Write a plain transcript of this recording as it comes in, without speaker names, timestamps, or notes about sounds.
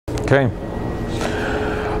Okay.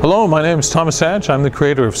 Hello, my name is Thomas Hatch. I'm the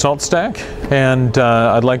creator of SaltStack, and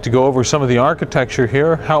I'd like to go over some of the architecture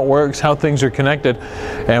here, how it works, how things are connected,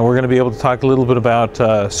 and we're going to be able to talk a little bit about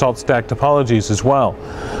SaltStack topologies as well.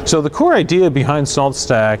 So the core idea behind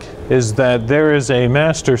SaltStack is that there is a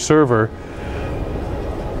master server,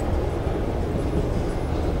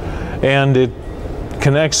 and it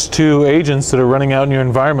connects to agents that are running out in your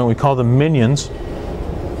environment. We call them minions.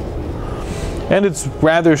 And it's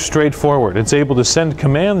rather straightforward. It's able to send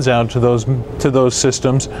commands out to those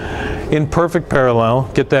systems in perfect parallel,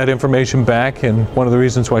 get that information back, and one of the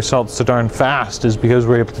reasons why Salt's so darn fast is because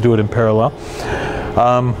we're able to do it in parallel.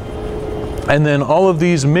 And then all of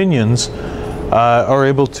these minions are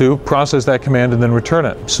able to process that command and then return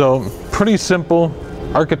it. So pretty simple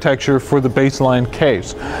architecture for the baseline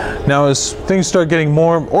case. Now as things start getting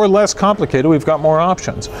more or less complicated, we've got more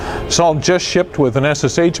options. Salt just shipped with an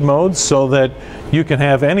SSH mode so that you can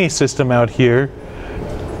have any system out here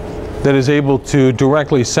that is able to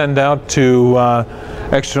directly send out to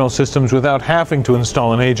external systems without having to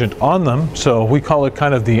install an agent on them. So we call it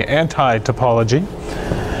kind of the anti-topology,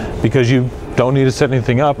 because you don't need to set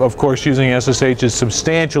anything up. Of course, using SSH is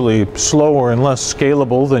substantially slower and less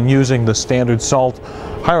scalable than using the standard Salt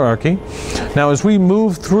hierarchy. Now, as we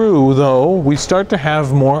move through, though, we start to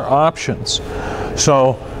have more options.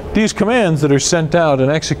 So these commands that are sent out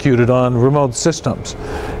and executed on remote systems,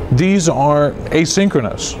 these are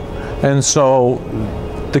asynchronous. And so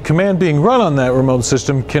the command being run on that remote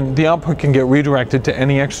system, the output can get redirected to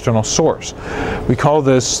any external source. We call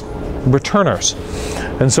this returners.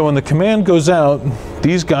 And so when the command goes out,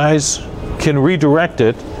 these guys can redirect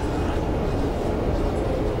it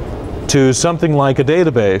to something like a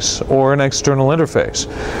database or an external interface.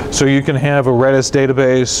 So you can have a Redis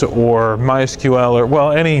database or MySQL, or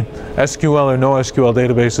well, any SQL or NoSQL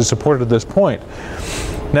database is supported at this point.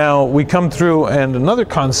 Now we come through, and another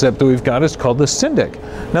concept that we've got is called the Syndic.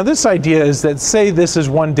 Now this idea is that, say this is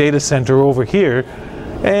one data center over here,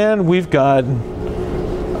 and we've got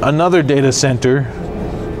another data center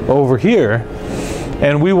over here,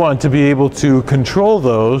 and we want to be able to control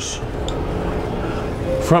those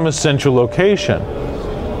from a central location.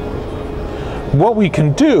 What we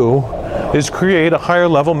can do is create a higher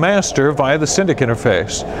level master via the Syndic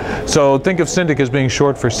interface. So think of Syndic as being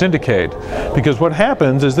short for syndicate, because what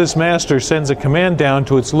happens is this master sends a command down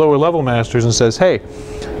to its lower level masters and says, hey,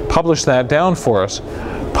 publish that down for us.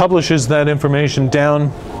 Publishes that information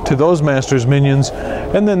down to those masters' minions,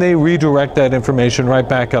 and then they redirect that information right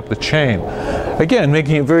back up the chain. Again,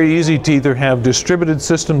 making it very easy to either have distributed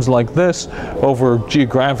systems like this over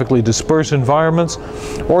geographically dispersed environments,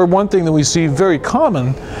 or one thing that we see very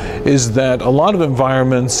common is that a lot of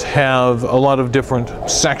environments have a lot of different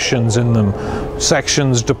sections in them.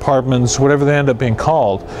 Sections, departments, whatever they end up being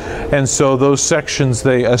called. And so those sections,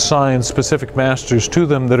 they assign specific masters to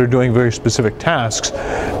them that are doing very specific tasks,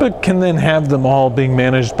 but can then have them all being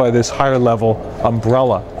managed by this higher level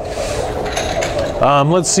umbrella.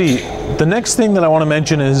 Let's see. The next thing that I want to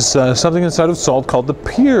mention is something inside of Salt called the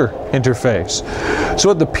peer interface. So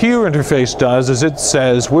what the peer interface does is it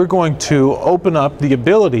says we're going to open up the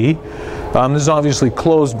ability, this is obviously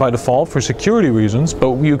closed by default for security reasons,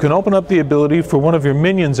 but you can open up the ability for one of your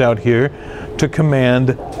minions out here to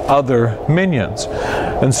command other minions.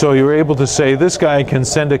 And so you're able to say this guy can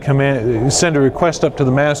send a request up to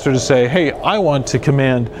the master to say, hey, I want to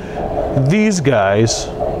command these guys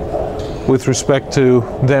with respect to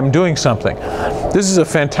them doing something. This is a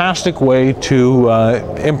fantastic way to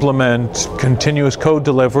implement continuous code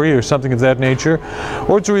delivery or something of that nature,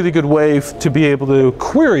 or it's a really good way to be able to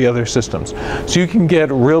query other systems. So you can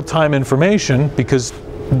get real-time information, because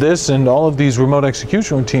this and all of these remote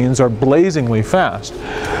execution routines are blazingly fast.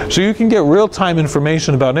 So you can get real-time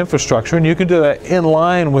information about infrastructure, and you can do that in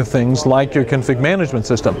line with things like your config management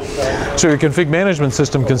system. So your config management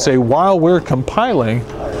system can say, while we're compiling,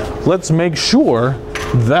 let's make sure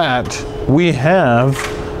that we have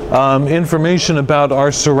information about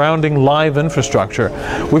our surrounding live infrastructure.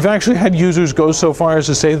 We've actually had users go so far as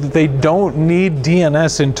to say that they don't need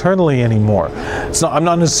DNS internally anymore. I'm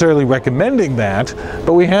not necessarily recommending that,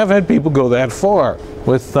 but we have had people go that far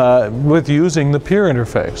with using the peer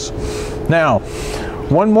interface. Now,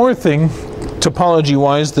 one more thing,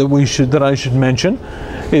 topology-wise, that I should mention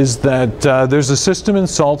is that there's a system in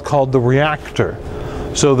Salt called the reactor.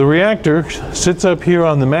 So the reactor sits up here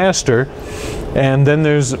on the master, And then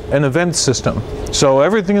there's an event system. So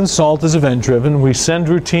everything in Salt is event driven. We send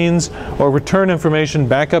routines or return information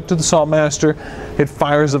back up to the Salt master. It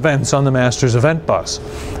fires events on the master's event bus.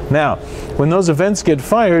 Now, when those events get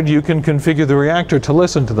fired, you can configure the reactor to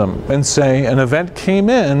listen to them and say an event came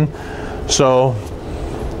in, so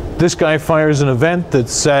this guy fires an event that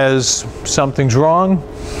says something's wrong.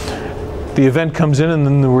 The event comes in and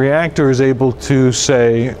then the reactor is able to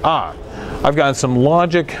say, I've got some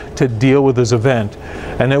logic to deal with this event,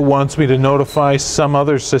 and it wants me to notify some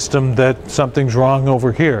other system that something's wrong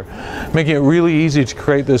over here, making it really easy to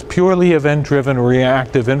create this purely event-driven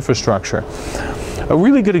reactive infrastructure. A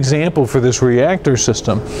really good example for this reactor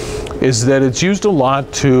system is that it's used a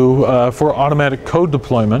lot for automatic code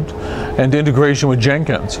deployment and integration with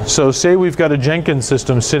Jenkins. So say we've got a Jenkins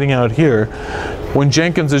system sitting out here. When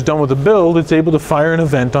Jenkins is done with the build, it's able to fire an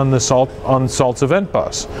event on Salt's event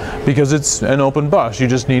bus because it's an open bus. You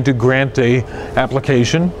just need to grant a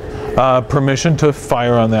application permission to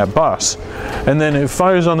fire on that bus. And then it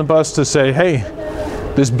fires on the bus to say, hey,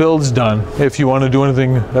 this build's done. If you want to do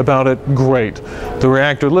anything about it, great. The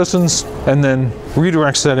reactor listens and then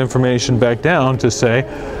redirects that information back down to say,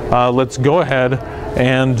 let's go ahead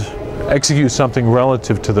and execute something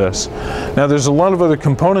relative to this. Now there's a lot of other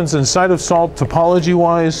components inside of Salt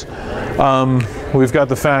topology-wise. We've got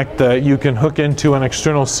the fact that you can hook into an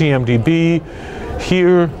external CMDB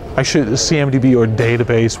here, CMDB or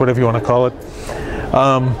database, whatever you want to call it,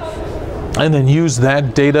 and then use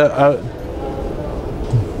that data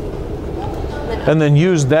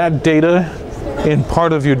in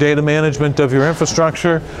part of your data management of your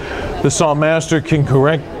infrastructure. The Salt master can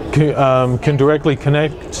directly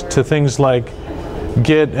connect to things like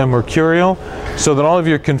Git and Mercurial, so that all of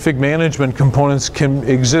your config management components can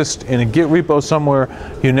exist in a Git repo somewhere.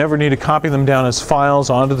 You never need to copy them down as files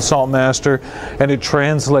onto the Salt master, and it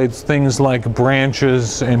translates things like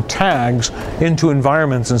branches and tags into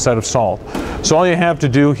environments inside of Salt. So all you have to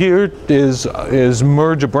do here is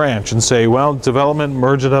merge a branch and say, well, development,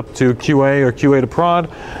 merge it up to QA or QA to prod,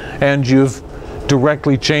 and you've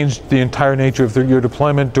directly changed the entire nature of your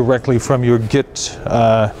deployment directly from your Git,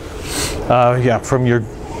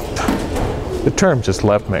 the term just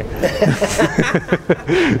left me.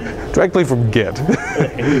 Directly from Git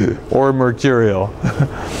or Mercurial.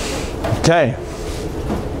 Okay.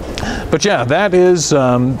 But yeah, that is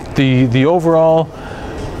the overall,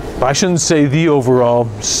 I shouldn't say the overall,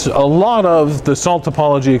 a lot of the Salt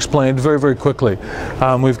topology explained very, very quickly.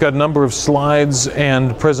 We've got a number of slides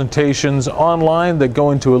and presentations online that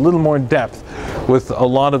go into a little more depth with a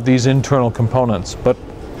lot of these internal components. But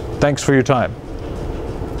thanks for your time.